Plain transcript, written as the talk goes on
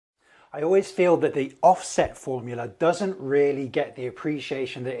I always feel that the offset formula doesn't really get the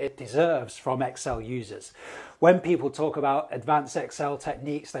appreciation that it deserves from Excel users. When people talk about advanced Excel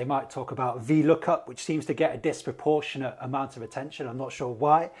techniques, they might talk about VLOOKUP, which seems to get a disproportionate amount of attention. I'm not sure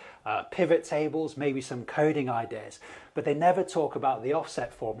why. Pivot tables, maybe some coding ideas, but they never talk about the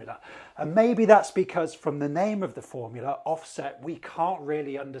offset formula. And maybe that's because from the name of the formula, offset, we can't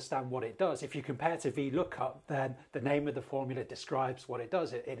really understand what it does. If you compare to VLOOKUP, then the name of the formula describes what it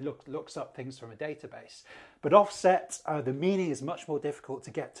does. It looks up things from a database. But offset, the meaning is much more difficult to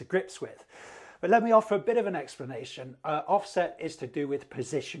get to grips with. But let me offer a bit of an explanation. Offset is to do with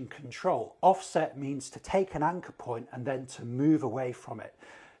position control. Offset means to take an anchor point and then to move away from it.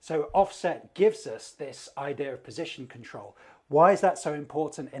 So offset gives us this idea of position control. Why is that so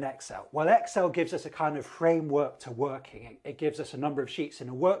important in Excel? Well, Excel gives us a kind of framework to working. It gives us a number of sheets in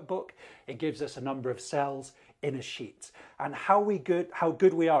a workbook. It gives us a number of cells in a sheet. And how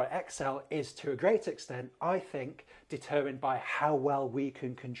good we are at Excel is, to a great extent, I think, determined by how well we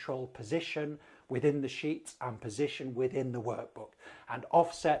can control position within the sheet and position within the workbook. And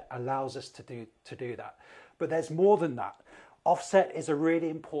offset allows us to do that. But there's more than that. Offset is a really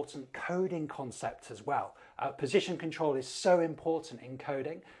important coding concept as well. Position control is so important in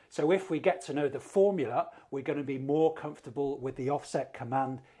coding. So if we get to know the formula, we're going to be more comfortable with the offset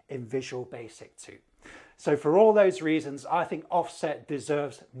command in Visual Basic 2. So for all those reasons, I think offset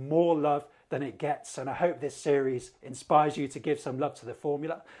deserves more love than it gets. And I hope this series inspires you to give some love to the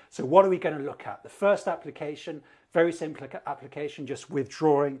formula. So what are we going to look at? The first application, very simple application, just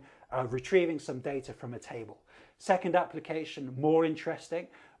withdrawing, retrieving some data from a table. Second application, more interesting.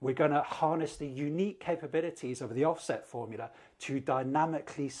 We're going to harness the unique capabilities of the offset formula to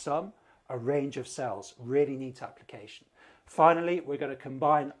dynamically sum a range of cells. Really neat application. Finally, we're going to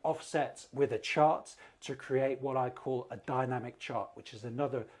combine offsets with a chart to create what I call a dynamic chart, which is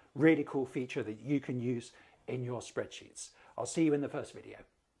another really cool feature that you can use in your spreadsheets. I'll see you in the first video.